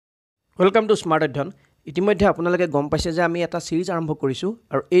Welcome to Smart Adhan. ইতিমধ্যে আপোনালোকে গম পাইছে যে আমি এটা সিৰিজ আৰম্ভ কৰিছো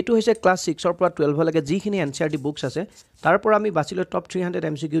আৰু এইটো হৈছে ক্লাস 6 ৰ পৰা 12 লৈকে যিখিনি NCERT বুকস আছে তাৰ পৰা আমি বাচিলৈ টপ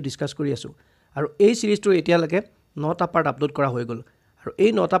 300 MCQ ডিসকাস কৰি আছো আৰু এই সিৰিজটো এতিয়ালৈকে 9টা পাৰ্ট আপলোড কৰা হৈ গল আৰু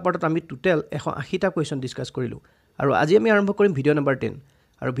এই 9টা পাৰ্টত আমি টোটাল 180টা কোৱেশ্চন ডিসকাস কৰিলো আৰু আজি আমি আৰম্ভ কৰিম ভিডিও নম্বৰ 10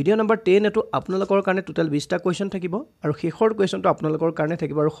 আৰু ভিডিও নম্বৰ 10 এটো আপোনালোকৰ কাৰণে টোটাল 20টা কোৱেশ্চন থাকিব আৰু শেষৰ কোৱেশ্চনটো আপোনালোকৰ কাৰণে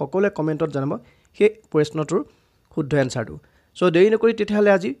থাকিব আৰু সকলোৱে কমেন্টত জনাব সেই প্ৰশ্নটোৰ শুদ্ধ এনসাৰটো সো দেৰি নকৰি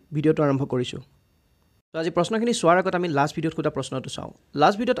তেতিয়াহলে আজি ভিডিওটো আৰম্ভ কৰিছো তো আজি প্ৰশ্নখিনি সোৱাৰ আগত আমি লাষ্ট ভিডিওত খুটা প্ৰশ্নটো চাও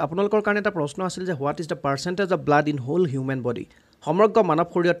লাষ্ট ভিডিওত আপোনালোকৰ কাৰণে এটা প্ৰশ্ন আছিল যে what is the percentage of blood in whole human body সমগ্ৰ মানৱ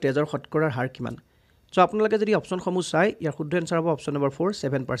শৰীৰত তেজৰ শতকৰাৰ হাৰ কিমান সো আপোনালোকে যদি অপচনসমূহ চাই ইয়াৰ শুদ্ধ এনসাৰ হ'ব অপচন নম্বৰ 4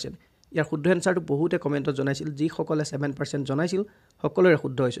 7% ইয়াৰ শুদ্ধ এনসাৰটো বহুতে কমেন্টত জনাইছিল যি সকলে 7% জনাইছিল সকলোৰে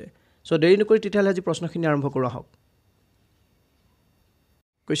শুদ্ধ হৈছে সো দেৰি নকৰি তেতিয়াহলে আজি প্ৰশ্নখিনি আৰম্ভ কৰা হওক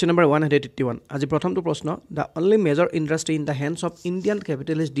Question number 181. As the pratham prashn, the only major industry in the hands of Indian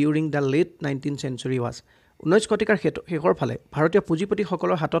capitalists during the late 19th century was 19 শতিকাৰ শেষৰ ফালে ভাৰতীয় পুঁজিপতি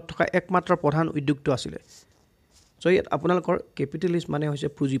সকলৰ হাতত থকা একমাত্ৰ প্ৰধান উদ্যোগটো আছিল সো ইয়াত আপোনালোকৰ ক্যাপিটালিষ্ট মানে হৈছে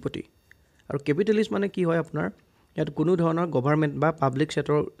পুঁজিপতি আৰু ক্যাপিটালিষ্ট মানে কি হয় আপোনাৰ ইয়াত কোনো ধৰণৰ গভৰ্ণমেন্ট বা পাব্লিক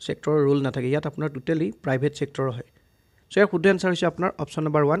সেক্টৰৰ ৰোল নাথাকে ইয়াত আপোনাৰ টোটালি প্ৰাইভেট সেক্টৰ হয় সো ইয়াৰ শুদ্ধ এনসাৰ হৈছে আপোনাৰ অপচন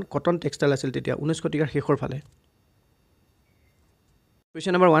নম্বৰ 1 কটন টেক্সটাইল আছিল তেতিয়া 19 শতিকাৰ শেষৰ ফালে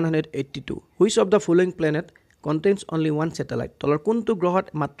Question number 182. Which of the following planet contains only one satellite? তলৰ কোনটো গ্ৰহত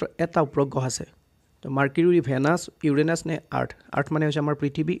মাত্ৰ এটা উপগ্ৰহ আছে? তো মাৰ্কিউৰি, ভেনাছ, ইউৰেনাছ নে আৰ্থ? আৰ্থ মানে হৈছে আমাৰ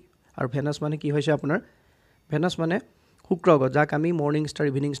পৃথিৱী আৰু ভেনাছ মানে কি হৈছে আপোনাৰ? ভেনাছ মানে শুক্ৰ গ্ৰহ যাক আমি মৰ্নিং ষ্টাৰ,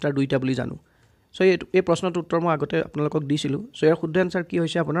 ইভিনিং ষ্টাৰ দুইটা বুলি জানো। সো এই প্ৰশ্নটোৰ উত্তৰ মই আগতে আপোনালোকক দিছিলো। সো ইয়াৰ শুদ্ধ এনসাৰ কি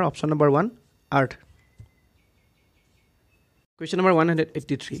হৈছে আপোনাৰ option number 1 earth. Question number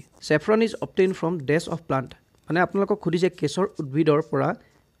 183. Saffron is obtained from dash of plant. মানে আপোনালোকক খুদিছে কেশৰ উদ্ভিদৰ পৰা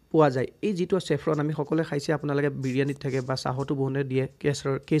পোৱা যায় এই যেটো সেফ্ৰন আমি সকলে খাইছে আপোনালোকে বিৰিয়ানীত থাকে বা চাহটো বহনে দিয়ে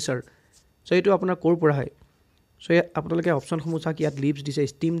কেশৰ সো এটো আপোনাৰ কোৰ পৰা হয় সো আপোনালোকে অপচন সমূহ চাক ইয়াত লিভস দিছে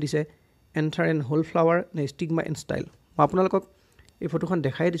ষ্টিম দিছে এন্থাৰ এন্ড হোল ফ্লাৱাৰ নে স্টিগমা এন্ড ষ্টাইল মই আপোনালোকক এই ফটোখন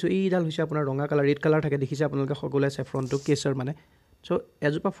দেখাই দিছো এই ডাল হৈছে আপোনাৰ ৰঙা কালাৰ ৰেড কালাৰ থাকে দেখিছে আপোনালোকে সকলে সেফ্ৰনটো কেশৰ মানে সো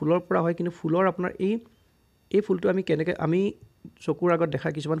এজোপা ফুলৰ পৰা হয় কিন্তু ফুলৰ আপোনাৰ এই ফুলটো আমি কেনেকৈ আমি চকুৰ আগত দেখা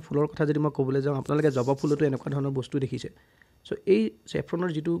কিছুমান ফুলৰ কথা যদি মই ক'বলৈ যাওঁ আপোনালোকে জবা ফুলটো এনেকুৱা ধৰণৰ বস্তু দেখিছে সো এই সেফ্ৰনৰ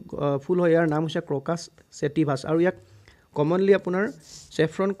যেটো ফুল হয় ইয়াৰ নাম হৈছে ক্ৰকাছ সেটিভাছ আৰু ইয়াক কমনলি আপোনাৰ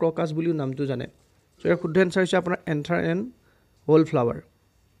সেফ্ৰন ক্ৰকাছ বুলিও নামটো জানে সো ইয়াৰ শুদ্ধ এনসাৰ হৈছে আপোনাৰ anther and whole flower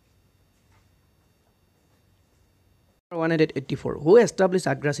 184 who establish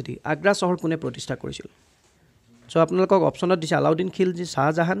Agra সিটি আগ্ৰা চহৰ কোনে প্ৰতিষ্ঠা কৰিছিল সো আপোনালোকক অপচনত দিছে আলাউদ্দিন খিলজি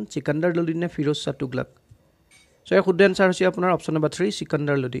শাহজাহান সিকান্দাৰ লোদী নে ফিৰোজ শাহ তুগলক সো ইয়াৰ শুদ্ধ এনসাৰ হৈছে আপোনাৰ অপচন নম্বৰ 3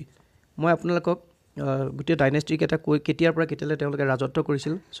 সিকান্দাৰ লোদী মই আপোনালোকক গুটি ডাইনেষ্টি কেটা কেতিয়াৰ পৰা কেতিয়ালে তেওঁলোকে ৰাজত্ব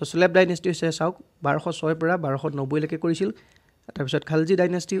কৰিছিল সো স্লেভ ডাইনেষ্টি হৈছে চাওক 1206 পৰা 1290 লৈকে কৰিছিল তাৰ পিছত খালজি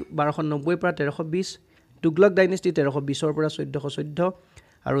ডাইনেষ্টি 1290 পৰা 1320 তুগলক ডাইনেষ্টি 1320 ৰ পৰা 1414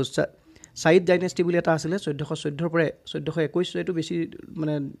 আৰু সাইদ ডাইনেষ্টি বুলি এটা আছিল 1414 ৰ পৰা 1421 এটো বেছি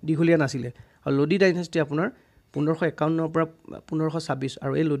মানে দীঘলীয়া নাছিল আৰু লোদী ডাইনেষ্টি আপোনাৰ 1551 ৰ পৰা 1526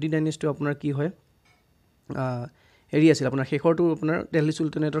 আৰু এই লোদী ডাইনেষ্টি আপোনাৰ কি হয় হেৰি আছিল আপোনাৰ শেষৰটো আপোনাৰ দিল্লী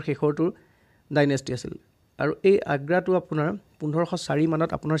সুলতানেটৰ শেষৰটো ডাইনেষ্টি আছিল আৰু এই আগ্ৰাটো আপোনাৰ 1504 মানত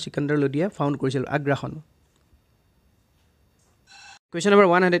আপোনাৰ সিকান্দাৰ লোদীয়ে ফাউণ্ড কৰিছিল আগ্ৰাখন Question number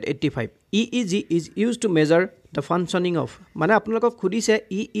 185 EEG is used to measure the functioning of মানে আপোনালোকক খুদিছে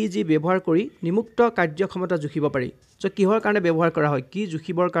EEG ব্যৱহাৰ কৰি নিমুক্ত কাৰ্যক্ষমতা জুখিব পাৰি সো কিহৰ কাৰণে ব্যৱহাৰ কৰা হয় কি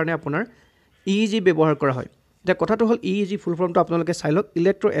জুখিবৰ কাৰণে আপোনাৰ EEG ব্যৱহাৰ কৰা হয় এটা কথাটো হল EEG ফুল ফৰ্মটো আপোনালোকে চাই লওক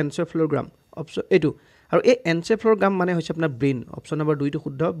ইলেক্ট্ৰোএনসেফালোগ্ৰাম অপচন এটো আৰু এই এনসেফালোগ্ৰাম মানে হৈছে আপোনাৰ ব্ৰেইন অপচন নম্বৰ 2 টো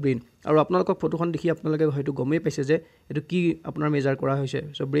শুদ্ধ ব্ৰেইন আৰু আপোনালোকক ফটোখন দেখি আপোনালোকে হয়তো গমেই পাইছে যে এটো কি আপোনাৰ মেজাৰ কৰা হৈছে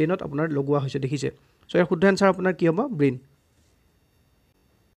সো ব্ৰেইনত আপোনাৰ লগোৱা হৈছে দেখিছে সো ইয়াৰ শুদ্ধ এনসাৰ আপোনাৰ কি হ'ব brain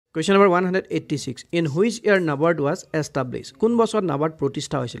Question number 186 In which year NABARD was established কোন বছৰত NABARD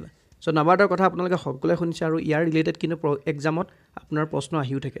প্ৰতিষ্ঠা হৈছিল সো NABARDৰ কথা আপোনালোকে সকলোৱে শুনিছে আৰু ইয়াৰ ৰিলেটেড কিন্তু এক্সামত আপোনাৰ প্ৰশ্ন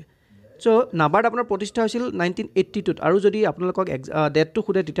আহিও থাকে সো NABARD আপোনাৰ প্ৰতিষ্ঠা হৈছিল 1982 আৰু যদি আপোনালোকক ডেটটো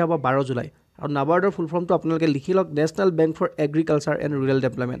খুদে তেতিয়া হ'ব 12 জুলাই আৰু NABARDৰ ফুল ফৰ্মটো আপোনালোকে লিখি লওক national bank for agriculture and rural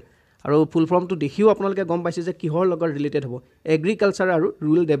development আৰু ফুল ফৰ্মটো দেখিও আপোনালোকে গম পাইছে যে কিহৰ লগত ৰিলেটেড হ'ব এগ্ৰিকালচাৰ আৰু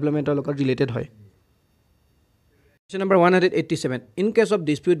ৰুৰেল ডেভেলপমেন্টৰ লগত ৰিলেটেড হয় Question number 187 In case of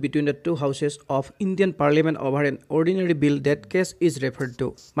dispute between the two houses of Indian Parliament over an ordinary bill that case is referred to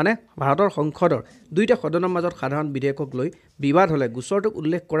মানে ভাৰতৰ সংসদৰ দুইটা সদনৰ মাজত সাধাৰণ বিধেয়কক লৈ বিবাদ হলে গোচৰটোক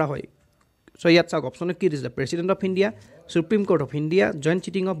উল্লেখ কৰা হয় সো ইয়াত চাওক অপচনত কি দিছে president of India supreme court of India joint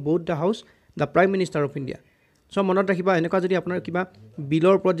cheating of both the house the prime minister of India so মনত ৰাখিবা এনেকুৱা যদি আপোনাৰ কিবা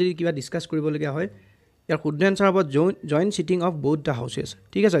বিলৰ ওপৰত যদি কিবা ডিসকাস কৰিবলগীয়া হয় ইয়াৰ শুদ্ধ এনসাৰ হ'ব joint sitting of both the houses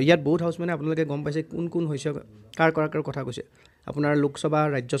ঠিক আছে ইয়াত বোথ হাউস মানে আপোনালোকে গম পাইছে কোন হৈছে কাৰ কথা কৈছে আপোনাৰ লোকসভা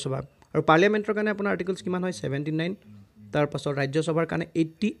ৰাজ্যসভা আৰু পাৰ্লিয়ামেণ্টৰ কাৰণে আপোনাৰ আৰ্টিকলছ কিমান হয় 79 তাৰপাছত ৰাজ্যসভাৰ কাৰণে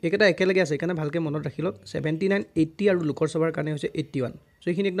 80 একেটা একেলগে আছে সেইকাৰণে ভালকৈ মনত ৰাখি লওক 79 80 আৰু লোকসভাৰ কাৰণে হৈছে 81 চ'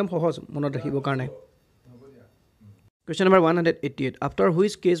 এইখিনি একদম সহজ মনত ৰাখিবৰ কাৰণে Question number 188 After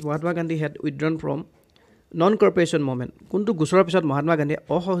which case Mahatma Gandhi had withdrawn from non-cooperation movement কোনটো গোচৰৰ পিছত মহাত্মা গান্ধী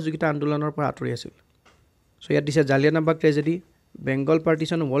অসহযোগিতা আন্দোলনৰ পৰা আঁতৰি আছিল চ' ইয়াত দিছে Jallianwala Bagh tragedy Bengal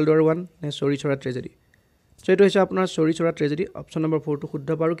partition world war 1 নে চৰি চৰা ট্ৰেজেডি চ' এইটো হৈছে আপোনাৰ চৰি চৰা ট্ৰেজেডি অপশ্যন নম্বৰ 4 টো শুদ্ধ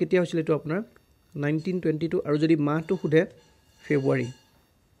পাৰো কেতিয়া হৈছিল এইটো আপোনাৰ 1922 আৰু যদি মাহটো শুধে ফেব্ৰুৱাৰী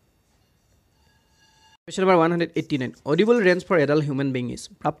Question number 189 Audible range for adult human being is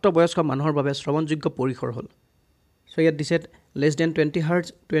প্ৰাপ্ত বয়স্ক মানুহৰ বাবে শ্ৰৱণযোগ্য পৰিসৰ হ'ল So here this is less than 20 hertz,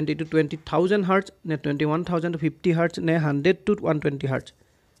 20 to 20,000 hertz, 21,000 to 50 hertz, 100 to 120 hertz.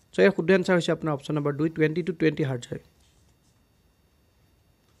 So here good answer is option number 2, 20 to 20 hertz.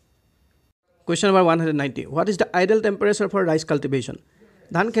 Question number 190. What is the ideal temperature for rice cultivation?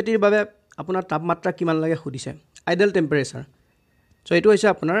 Dhan khetir babe apunar tapmatra kiman lage khudise. Ideal temperature. So etu hoise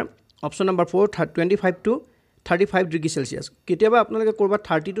apunar option number 4, 25 to 35 degree Celsius কেতিয়াবা আপোনালোকে কৰবা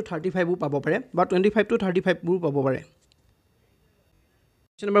 30 to 35 পাব পাৰে বা 25 to 35 বু পাব পাৰে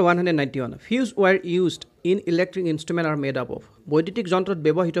Question number 191 Fuse wire used in electric instrument are made up of বৈদ্যুতিক যন্ত্ৰত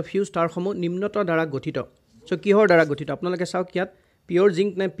ব্যৱহৃত ফিউজ তাৰসমূহ নিম্নতৰ দ্বাৰা গঠিত সো কিহৰ দ্বাৰা গঠিত আপোনালোকে চাওক ইয়াত পিওর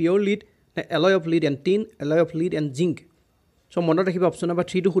জিংক নে পিওর লিড নে alloy of lead and tin alloy of lead and zinc so মনত ৰাখিব অপচন নম্বৰ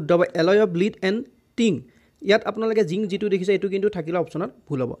 3 টো শুদ্ধ হ'ব alloy of lead and tin ইয়াত আপোনালোকে জিংক যেটো দেখিছে এটো কিন্তু থাকিলে অপচনত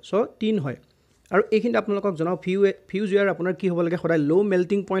ভুল হ'ব সো টিন হয় আৰু এইখিনি আপোনালোকক জনাও ফিউজ ওয়্যাৰ আপোনাৰ কি হ'ব লাগে সদায় লো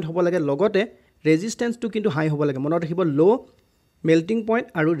মেল্টিং পইণ্ট হ'ব লাগে লগতে ৰেজিষ্টেন্সটো কিন্তু হাই হ'ব লাগে মনত ৰাখিব লো মেল্টিং পইণ্ট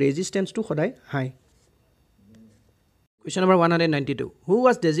আৰু ৰেজিষ্টেন্সটো সদায় হাই Question number 192 Who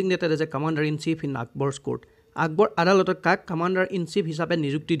was designated as a commander in chief in Akbar's court Akbar আদালতত কাক কমান্ডাৰ ইন চিফ হিচাপে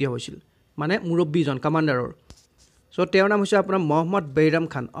নিযুক্তি দিয়া হৈছিল মানে মুৰব্বীজন কমান্ডাৰৰ সো তেওঁৰ নাম হৈছে আপোনাৰ মোহাম্মদ বেইৰাম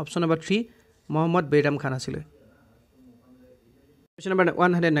খান অপচন নম্বৰ 3 মোহাম্মদ বেইৰাম খান আছিল Question number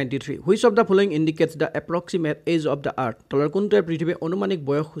 193 Which of the following indicates the approximate age of the earth তলৰ কোনটোৱে পৃথিৱীৰ অনুমানিক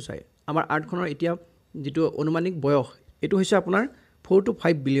বয়স সূচায় আমাৰ আৰ্থখনৰ এতিয়া যেটো অনুমানিক বয়স এটো হৈছে আপোনাৰ 4 to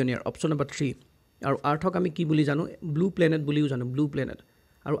 5 billion year option number 3 আৰু আৰ্থক আমি কি বুলি জানো ব্লু প্লেনেট বুলিও জানো ব্লু প্লেনেট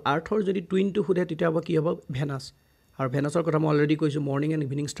আৰু আৰ্থৰ যদি টুইনটো খুদে তেতিয়া হ'ব কি হ'ব ভেনাস আৰু ভেনাসৰ কথা মই অলৰেডি কৈছো মৰ্নিং এণ্ড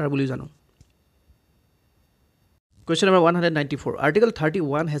ইভিনিং ষ্টাৰ বুলি জানো Question number 194 Article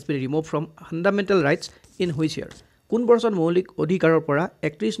 31 has been removed from fundamental rights in which year কোন বৰ্ষত মৌলিক অধিকাৰৰ পৰা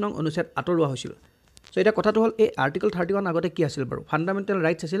 31 নং অনুচ্ছেদ আঁতৰোৱা হৈছিল সো এটা কথাটো হ'ল এই আৰ্টিকল 31 আগতে কি আছিল বাৰু ফান্ডামেন্টাল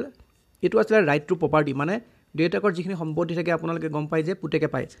ৰাইটস আছিল এটো আছিল ৰাইট টু প্ৰপাৰ্টি মানে ডেটাকৰ যিখিনি সম্পত্তি থাকে আপোনালোকে গম পাই যে পুতেকে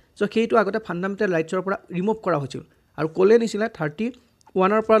পায় সো সেইটো আগতে ফান্ডামেন্টাল ৰাইটছৰ পৰা ৰিমুভ কৰা হৈছিল আৰু কোলে নিছিলে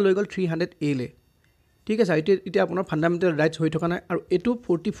 31 ৰ পৰা লৈ গল 300 এ লে ঠিক আছে এতিয়া আপোনাৰ ফান্ডামেন্টাল ৰাইটস হৈ থকা নাই আৰু এটো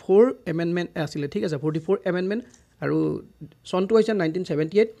 44 এমেন্ডমেন্ট আছিল ঠিক আছে 44 এমেন্ডমেন্ট আৰু সনটো হৈছে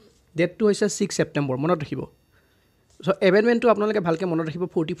 1978 ডেটটো হৈছে 6 ছেপ্টেম্বৰ মনত ৰাখিব So amendment to আপোনালোকে ভালকে মনত ৰাখিব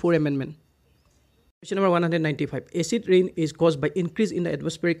 44 amendment Question number 195 Acid rain is caused by increase in the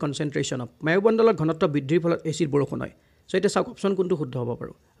atmospheric concentration of বায়ুমণ্ডলৰ ঘনত্ব বৃদ্ধিৰ ফলত এচিড বৰষুণ হয় সো এটা সাক অপচন কোনটো শুদ্ধ হ'ব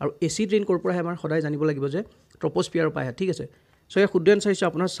পাৰো আৰু এচিড ৰেইন কৰ পৰা আমাৰ সদায় জানিব লাগিব যে ট্ৰপোস্ফিয়াৰ পায় ঠিক আছে সো এই শুদ্ধ আনসাৰ হৈছে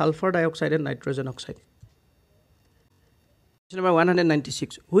আপোনাৰ sulphur dioxide and nitrogen oxide Question number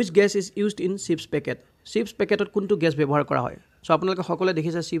 196 Which gas is used in chips packet chips packetত কোনটো গ্যাস ব্যৱহাৰ কৰা হয় সো আপোনালোকে সকলে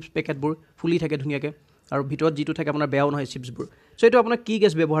দেখিছে চিপছ পেকেটবোৰ ফুলি থাকে ধুনিয়াকে আৰু ভিতৰত যেটো থাকে আপোনাৰ বেয়াও নহয় চিপছবোৰ সো এটো আপোনাৰ কি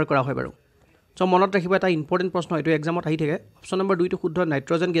গ্যাস ব্যৱহাৰ কৰা হয় বাৰু সো মনত ৰাখিব এটা ইম্পৰ্টেন্ট প্ৰশ্ন এটো এক্সামত আহি থাকে অপচন নম্বৰ 2 টো শুদ্ধ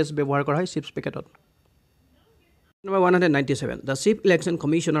নাইট্ৰজেন গ্যাস ব্যৱহাৰ কৰা হয় চিপছ পেকেটত Number 197 The Chief Election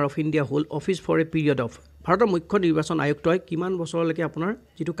Commissioner of India hold office for a period of ভাৰতৰ মুখ্য নিৰ্বাচন আয়ুক্তই কিমান বছৰলৈকে আপোনাৰ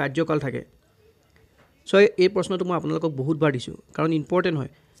যেটো কাৰ্যকাল থাকে সো এই প্ৰশ্নটো মই আপোনালোকক বহুতবাৰ দিছো কাৰণ ইম্পৰ্টেন্ট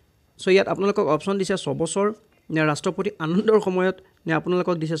হয় সো ইয়াত আপোনালোকক অপচন দিছে 6 বছৰ নে ৰাষ্ট্ৰপতি আনন্দৰ সময়ত নে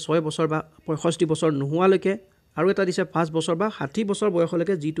আপোনালোকক দিছে 6 বছৰ বা 65 বছৰ নোহোৱালৈকে আৰু এটা দিছে 5 বছৰ বা 60 বছৰ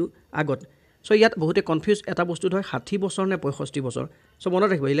বয়সলৈকে যেটো আগত সো ইয়াত বহুতে কনফিউজ এটা বস্তু হয় 60 বছৰ নে 65 বছৰ সো মনত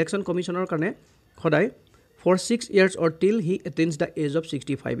ৰাখিব ইলেকশন কমিশনৰ কাৰণে সদায় for 6 years or till he attains the age of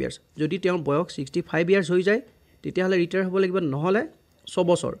 65 years যদি তেওঁৰ বয়স 65 years হৈ যায় তেতিয়া হলে ৰিটায়াৰ হ'ব লাগিব নহলে 6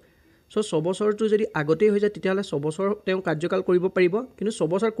 বছৰ সো 6 বছৰটো যদি আগতে হৈ যায় তেতিয়া হলে 6 বছৰ তেওঁ কাৰ্যকাল কৰিব পাৰিব কিন্তু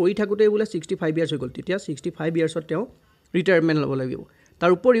 6 বছৰ কৰি থাকোতে বোলে 65 years হৈ গল তেতিয়া 65 yearsত তেওঁ ৰিটায়াৰমেন্ট ল'ব লাগিব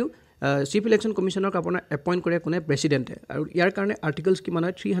তাৰ উপৰিও চিফ ইলেকশন কমিশনক আপোনাৰ এপইন্ট কৰে কোনে প্ৰেসিডেন্টে আৰু ইয়াৰ কাৰণে আৰ্টিকলছ কিমান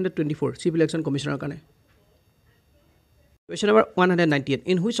হয় 324 চিফ ইলেকশন কমিশনৰ কাৰণে Question number 198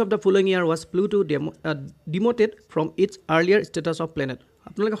 In which of the following year was Pluto demoted from its earlier status of planet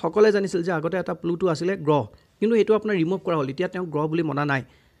আপোনালোকে সকলে জানিছিল যে আগতে এটা প্লুটো আছিল গ্ৰহ কিন্তু এটো আপোনাৰ ৰিমুভ কৰা হ'ল এতিয়া তেওঁ গ্ৰহ বুলি মনা নাই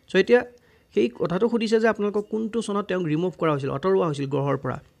সো এতিয়া সেই কথাটো খুদিছে যে আপোনালোকক কোনটো সনত তেওঁ ৰিমুভ কৰা হৈছিল অতৰুৱা হৈছিল গ্ৰহৰ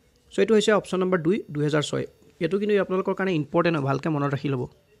পৰা সো এটো হৈছে অপচন নম্বৰ 2 2006 এটো কিন্তু আপোনালোকৰ কাৰণে ইম্পৰ্টেন্ট ভালকে মনত ৰাখি লব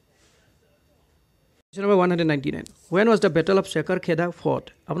Question number 199. When was the Battle of Shekhar Kheda fought?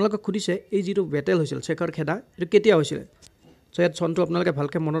 আপোনালোকক সুধিছে এই যিটো বেটেল হৈছিল শেখৰ খেদা এইটো কেতিয়া হৈছিলে সো ইয়াত চনটো আপোনালোকে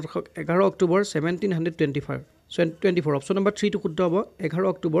ভালকৈ মনত ৰাখক 11 অক্টোবৰ 1725 সো 24 অপশ্যন নম্বৰ 3 টো শুদ্ধ হ'ব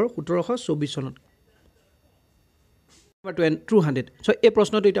 11 অক্টোবৰ 1724 চনত number 200 সো এই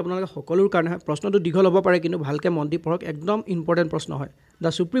প্ৰশ্নটো এটা আপোনালোকে সকলোৰ কাৰণে হয় প্ৰশ্নটো দীঘল হ'ব পাৰে কিন্তু ভালকৈ মন দি পঢ়ক একদম ইম্পৰ্টেন্ট প্ৰশ্ন হয়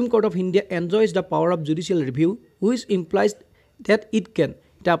The Supreme Court of India enjoys the power of judicial review which implies that it can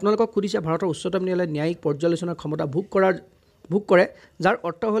এটা আপোনালোকক সুধিছে ভাৰতৰ উচ্চতম ন্যায়ালয়ে ন্যায়িক পৰ্যালোচনাৰ ক্ষমতা ভোগ কৰে যাৰ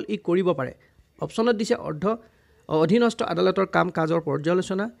অৰ্থ হ'ল ই কৰিব পাৰে অপশ্যনত দিছে অধীনস্থ আদালতৰ কাম কাজৰ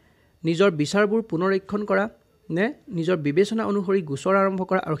পৰ্যালোচনা নিজৰ বিচাৰবোৰ পুনৰীক্ষণ কৰা নে নিজৰ বিবেচনা অনুসৰি গোচৰ আৰম্ভ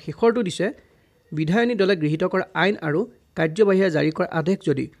কৰা আৰু শেষৰটো দিছে বিধায়নী দলে গৃহীত কৰা আইন আৰু কাৰ্যবাহীয়ে জাৰি কৰা আদেশ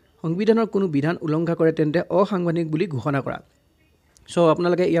যদি সংবিধানৰ কোনো বিধান উলংঘা কৰে তেন্তে অসাংবিধানিক বুলি ঘোষণা কৰা সো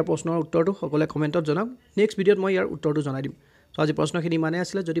আপোনালোকে ইয়াৰ প্ৰশ্নৰ উত্তৰটো সকলোৱে কমেণ্টত জনাওক নেক্সট ভিডিঅ'ত মই ইয়াৰ উত্তৰটো জনাই দিম সো আজি প্ৰশ্নখিনি ইমানেই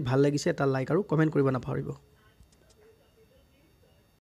আছিলে যদি ভাল লাগিছে এটা লাইক আৰু কমেণ্ট কৰিব নাপাহৰিব